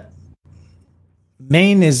 Yeah.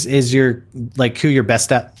 Main is your like who you're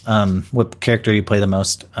best at, what character you play the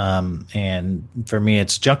most. And for me,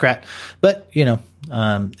 it's Junkrat. But you know,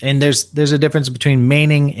 and there's a difference between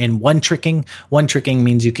maining and one tricking. One tricking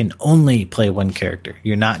means you can only play one character.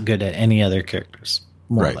 You're not good at any other characters,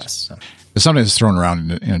 more or less. So. Sometimes it's thrown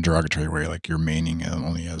around in a derogatory way, like you're maining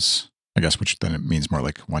only as, I guess, which then it means more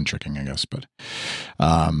like one tricking, I guess. But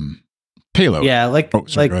payload. Yeah, like go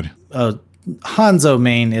ahead. Hanzo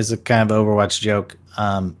main is a kind of Overwatch joke.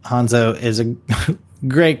 Hanzo is a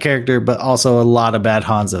great character, but also a lot of bad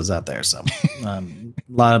Hanzos out there. So a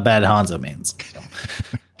lot of bad Hanzo mains. So.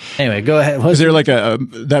 Anyway, go ahead. Is there like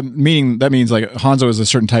that means like Hanzo is a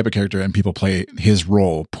certain type of character and people play his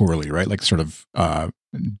role poorly, right? Like sort of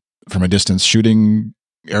from a distance shooting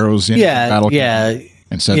arrows in battle. Yeah.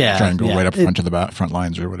 Instead of trying to go right up front to the front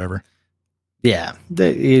lines or whatever. Yeah.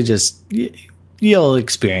 You'll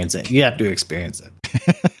experience it. You have to experience it.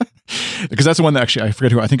 Because that's the one that actually, I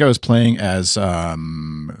forget who, I think I was playing as, who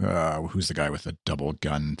who's the guy with the double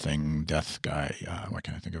gun thing, death guy? Why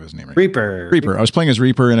can't I think of his name? Right? Reaper. I was playing as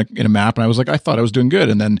Reaper in a map, and I was like, I thought I was doing good,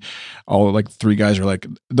 and then all like three guys are like,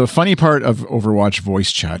 the funny part of Overwatch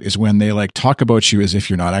voice chat is when they like talk about you as if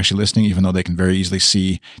you're not actually listening, even though they can very easily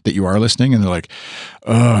see that you are listening, and they're like,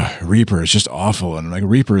 Reaper is just awful, and like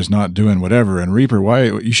Reaper is not doing whatever, and Reaper, why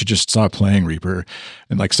you should just stop playing Reaper,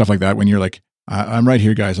 and like stuff like that. When you're like, I'm right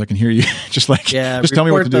here, guys. I can hear you. Just tell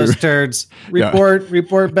me what to do. Report those turds.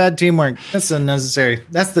 Report bad teamwork. That's unnecessary.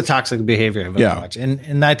 That's the toxic behavior of Overwatch.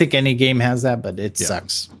 And I think any game has that, but it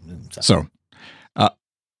sucks. So, what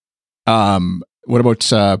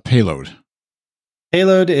about payload?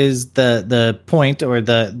 Payload is the point or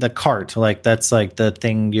the cart. Like that's like the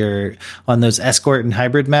thing you're on those escort and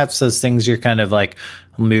hybrid maps. Those things you're kind of like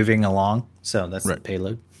moving along. So that's the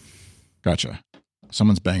payload. Gotcha.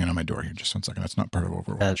 Someone's banging on my door here. Just 1 second. That's not part of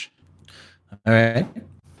Overwatch. All right.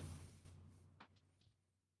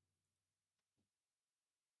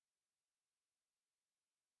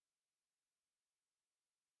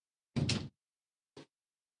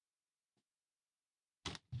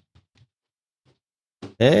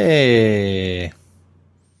 Hey.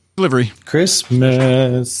 Delivery.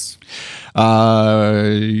 Christmas.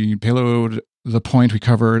 Payload, the point we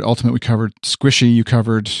covered. Ultimate we covered. Squishy you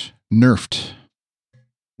covered. Nerfed.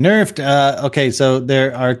 Okay, so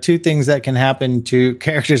there are two things that can happen to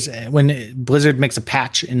characters when Blizzard makes a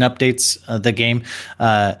patch and updates the game.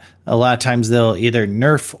 A lot of times they'll either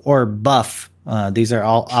nerf or buff. These are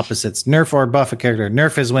all opposites. Nerf or buff a character.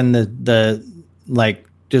 Nerf is when the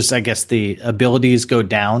I guess the abilities go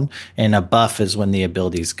down, and a buff is when the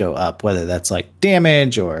abilities go up, whether that's like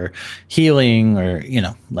damage or healing or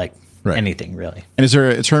anything really. And is there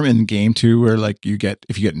a term in game too where like if you get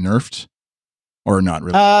nerfed? Or not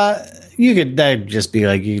really? That'd just be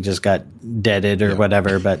like you just got deaded or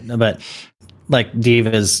whatever. But like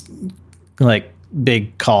Diva's like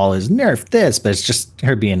big call is nerf this, but it's just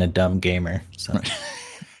her being a dumb gamer. So. Right.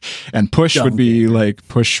 And push would be like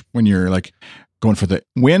push when you're like going for the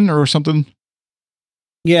win or something.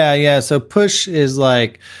 Yeah. So push is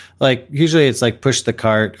like usually it's like push the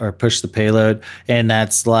cart or push the payload, and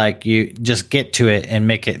that's like you just get to it and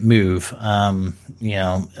make it move.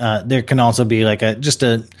 There can also be like a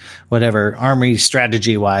whatever army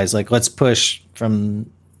strategy wise, like let's push from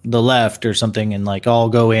the left or something and like all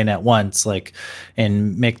go in at once, like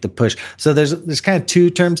and make the push. So there's kind of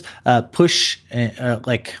two terms, push,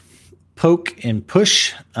 like poke and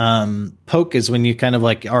push. Poke is when you kind of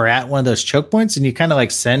like are at one of those choke points and you kind of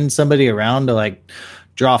like send somebody around to like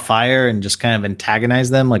draw fire and just kind of antagonize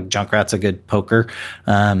them. Like Junkrat's a good poker.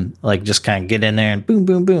 Like just kind of get in there and boom,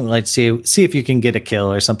 boom, boom. Like see if you can get a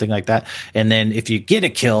kill or something like that. And then if you get a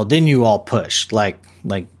kill, then you all push. Like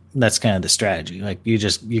that's kind of the strategy. Like you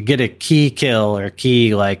get a key kill or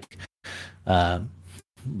key knock off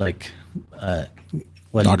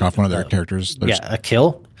one of their characters. A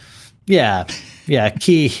kill. Yeah.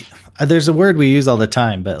 Key. There's a word we use all the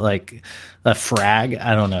time, but like a frag.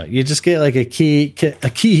 I don't know. You just get like a key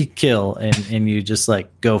kill and you just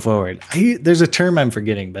like go forward. There's a term I'm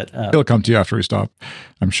forgetting, but it'll come to you after we stop,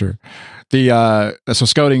 I'm sure. So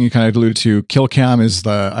scouting, you kind of alluded to. Kill cam is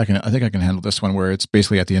I think I can handle this one, where it's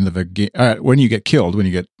basically at the end of a game when you get killed, when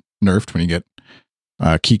you get nerfed, when you get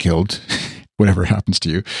key killed, whatever happens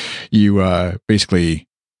to you, basically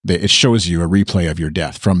it shows you a replay of your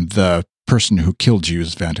death from the person who killed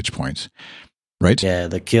you's vantage point, right? Yeah,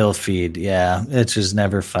 the kill feed. Yeah, it's just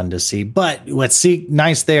never fun to see. But what's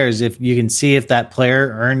nice there is if you can see if that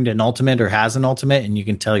player earned an ultimate or has an ultimate, and you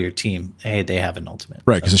can tell your team, hey, they have an ultimate.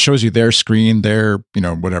 Right, because it shows you their screen, their,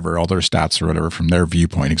 whatever, all their stats or whatever from their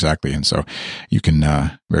viewpoint exactly. And so you can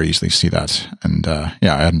very easily see that. And I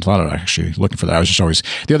hadn't thought of actually looking for that. I was just always,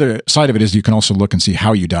 the other side of it is you can also look and see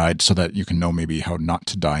how you died so that you can know maybe how not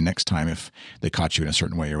to die next time if they caught you in a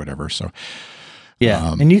certain way or whatever. So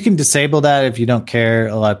yeah, and you can disable that if you don't care.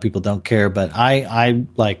 A lot of people don't care, but I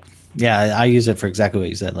use it for exactly what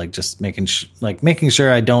you said, like just making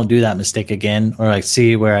sure I don't do that mistake again, or like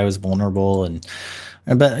see where I was vulnerable.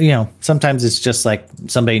 But sometimes it's just like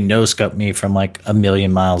somebody no scoped me from like a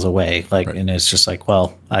million miles away, like, right. And it's just like,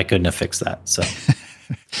 well, I couldn't have fixed that. So.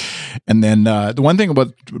 And then the one thing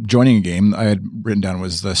about joining a game I had written down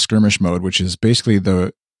was the skirmish mode, which is basically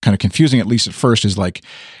the kind of confusing, at least at first, is like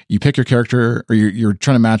you pick your character or you're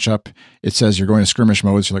trying to match up. It says you're going to skirmish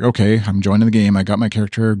mode. So you're like, okay, I'm joining the game. I got my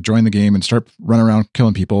character, join the game and start running around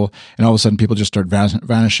killing people. And all of a sudden people just start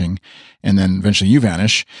vanishing. And then eventually you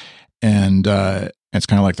vanish. And it's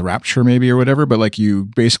kind of like the Rapture maybe or whatever. But like you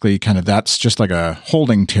basically kind of, that's just like a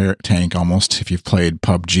holding tank almost. If you've played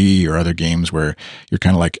PUBG or other games where you're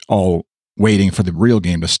kind of like all waiting for the real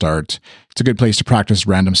game to start. It's a good place to practice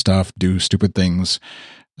random stuff, do stupid things.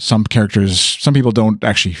 Some people don't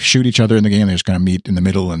actually shoot each other in the game. They just kind of meet in the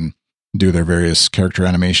middle and do their various character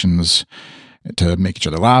animations to make each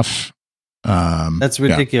other laugh. That's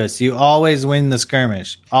ridiculous. You always win the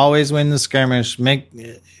skirmish. Always win the skirmish.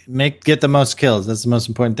 Get the most kills. That's the most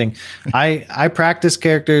important thing. I practice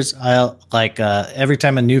characters. I like every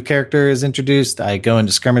time a new character is introduced, I go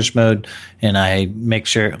into skirmish mode and I make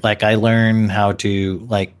sure like I learn how to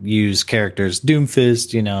like use characters.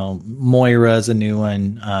 Doomfist, Moira's a new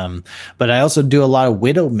one. But I also do a lot of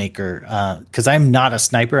Widowmaker because I'm not a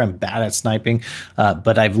sniper. I'm bad at sniping,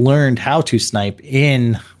 but I've learned how to snipe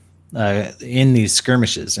in these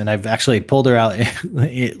skirmishes, and I've actually pulled her out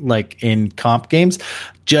like in comp games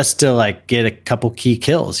just to like get a couple key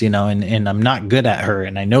kills, and I'm not good at her,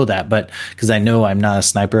 and I know that, but because I know I'm not a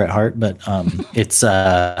sniper at heart, but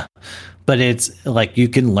it's like you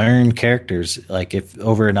can learn characters like if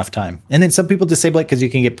over enough time. And then some people disable it because you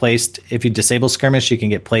can get placed, if you disable skirmish, you can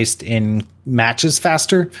get placed in matches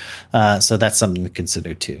faster. So that's something to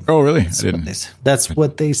consider too. Oh, really? That's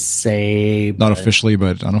what they say. Not officially,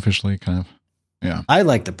 but unofficially kind of. Yeah. I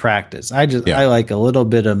like to practice. I like a little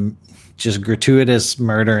bit of just gratuitous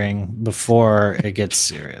murdering before it gets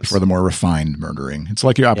serious. Before the more refined murdering. It's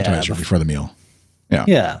like your appetizer before the meal. Yeah.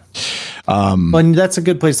 Yeah. And that's a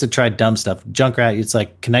good place to try dumb stuff. Junkrat, it's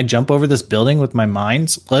like, can I jump over this building with my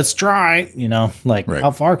mines? Let's try.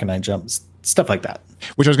 How far can I jump? Stuff like that.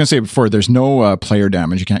 Which I was going to say before, there's no player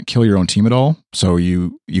damage. You can't kill your own team at all. So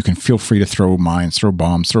you can feel free to throw mines, throw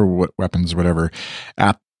bombs, throw weapons, whatever,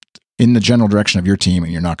 in the general direction of your team,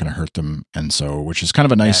 and you're not going to hurt them. And so, which is kind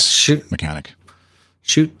of a nice mechanic.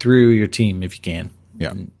 Shoot through your team if you can.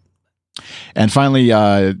 Yeah. And finally,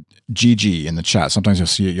 GG in the chat. Sometimes you'll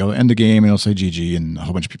see it. You'll end the game and it'll say GG, and a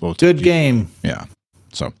whole bunch of people. Good game. Yeah.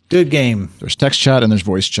 So good game. There's text chat and there's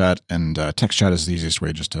voice chat, and text chat is the easiest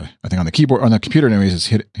way. Just to, I think on the keyboard, on the computer, anyways, is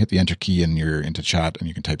hit the enter key and you're into chat, and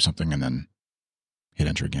you can type something and then hit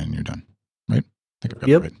enter again and you're done. Right? I think I've got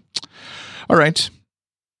it right. All right.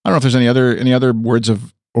 I don't know if there's any other words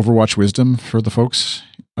of Overwatch wisdom for the folks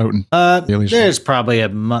out in there's probably a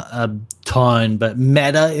ton, but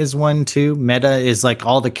meta is one too. Meta is like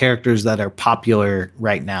all the characters that are popular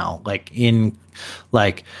right now, like in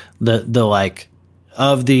like the like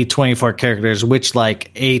of the 24 characters, which like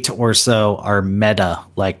 8 or so are meta,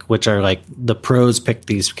 like which are like the pros pick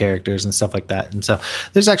these characters and stuff like that. And so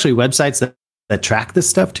there's actually websites that track this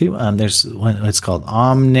stuff too. There's one, it's called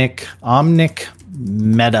Omnic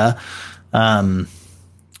Meta.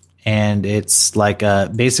 And it's like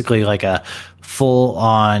basically like a full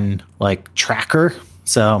on like tracker.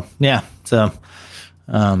 So yeah.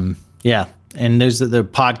 And there's the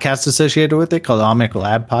podcast associated with it called Omnic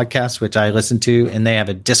Lab Podcast, which I listen to, and they have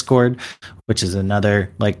a Discord, which is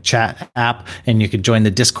another like chat app, and you could join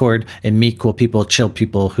the Discord and meet cool people, chill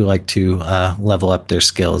people who like to level up their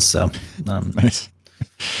skills. So nice.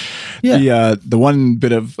 Yeah. The one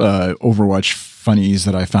bit of Overwatch funnies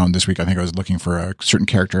that I found this week, I think I was looking for a certain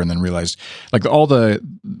character and then realized like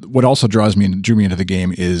what also drew me into the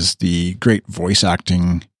game is the great voice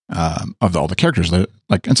acting of all the characters that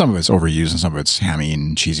like, and some of it's overused and some of it's hammy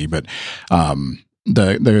and cheesy, but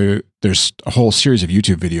there's a whole series of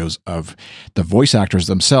YouTube videos of the voice actors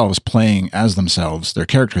themselves playing as themselves, their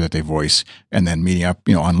character that they voice, and then meeting up,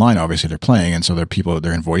 online, obviously they're playing. And so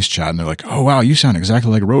they're in voice chat and they're like, oh, wow, you sound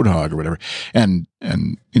exactly like Roadhog or whatever. And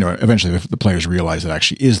eventually the players realize it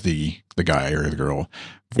actually is the guy or the girl.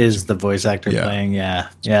 Is the voice actor playing. Yeah.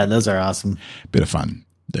 Yeah. Those are awesome. Bit of fun.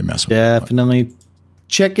 They mess with Definitely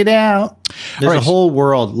check it out. There's a whole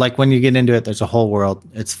world. Like when you get into it, there's a whole world.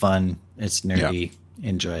 It's fun. It's nerdy. Yeah.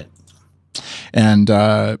 Enjoy it. And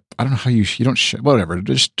I don't know how you don't whatever.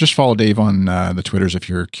 Just follow Dave on the Twitters if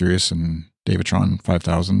you're curious, and Davidtron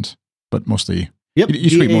 5000. But mostly, you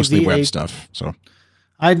tweet mostly web stuff. So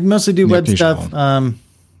I mostly do web stuff.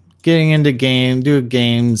 Getting into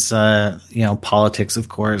games, politics, of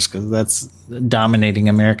course, because that's dominating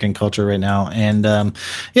American culture right now. And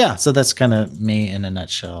so that's kind of me in a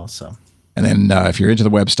nutshell. So. And then if you're into the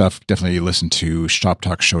web stuff, definitely listen to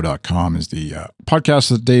shoptalkshow.com is the podcast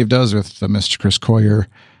that Dave does with Mr. Chris Coyer.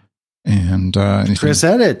 And Chris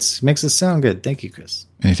edits. Makes it sound good. Thank you, Chris.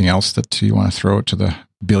 Anything else that you want to throw to the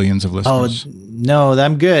billions of listeners? Oh, no,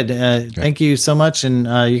 I'm good. Okay. Thank you so much. And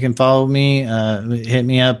you can follow me, hit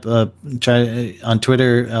me up, try on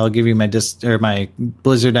Twitter. I'll give you my my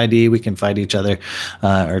Blizzard ID. We can fight each other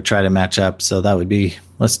or try to match up. So that would be,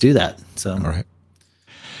 let's do that. So, all right.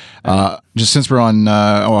 Just since we're on,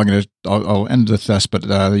 I'll end with this, but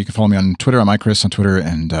you can follow me on Twitter. I'm iChris on Twitter,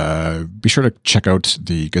 and be sure to check out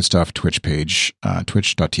the Good Stuff Twitch page,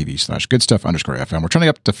 twitch.tv/goodstuff_FM. We're trying to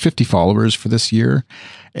get up to 50 followers for this year,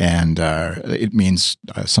 and it means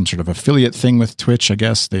some sort of affiliate thing with Twitch, I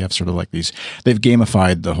guess. They have sort of like these, they've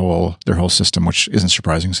gamified their whole system, which isn't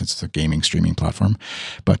surprising since it's a gaming streaming platform.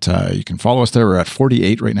 But you can follow us there. We're at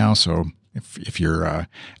 48 right now, so if you're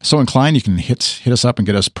so inclined, you can hit us up and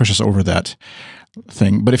push us over that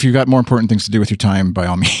thing. But if you've got more important things to do with your time, by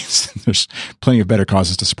all means, there's plenty of better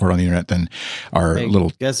causes to support on the internet than our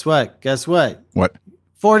little. Guess what? What?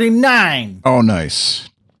 49. Oh, nice.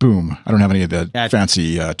 Boom. I don't have any of the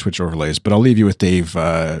fancy Twitch overlays, but I'll leave you with Dave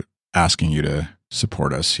asking you to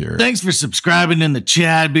support us here. Thanks for subscribing in the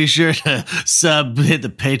chat. Be sure to hit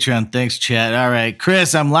the Patreon. Thanks, chat. All right,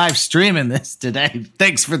 Chris, I'm live streaming this today.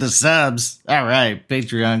 Thanks for the subs. All right,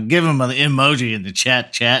 Patreon. Give him an emoji in the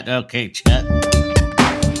chat. Okay, chat.